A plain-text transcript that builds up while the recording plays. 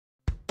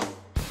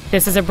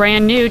This is a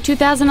brand new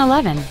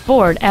 2011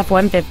 Ford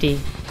F-150.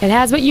 It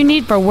has what you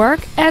need for work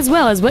as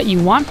well as what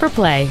you want for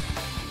play.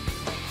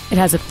 It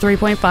has a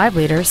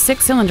 3.5-liter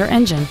six-cylinder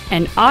engine,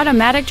 an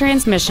automatic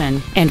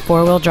transmission, and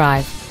four-wheel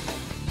drive.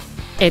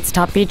 Its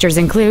top features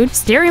include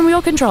steering wheel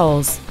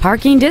controls,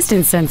 parking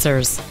distance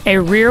sensors, a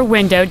rear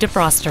window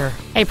defroster,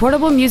 a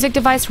portable music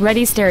device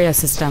ready stereo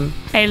system,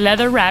 a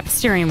leather-wrapped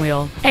steering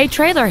wheel, a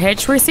trailer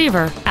hitch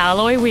receiver,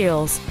 alloy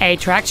wheels, a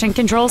traction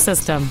control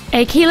system,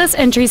 a keyless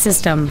entry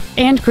system,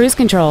 and cruise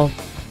control.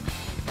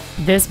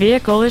 This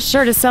vehicle is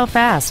sure to sell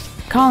fast.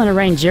 Call and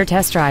arrange your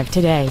test drive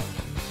today.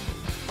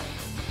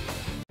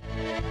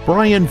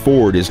 Brien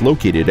Ford is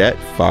located at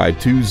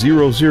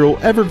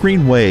 5200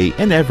 Evergreen Way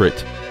in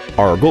Everett.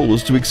 Our goal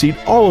is to exceed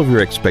all of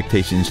your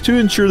expectations to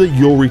ensure that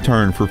you'll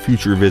return for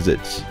future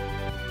visits.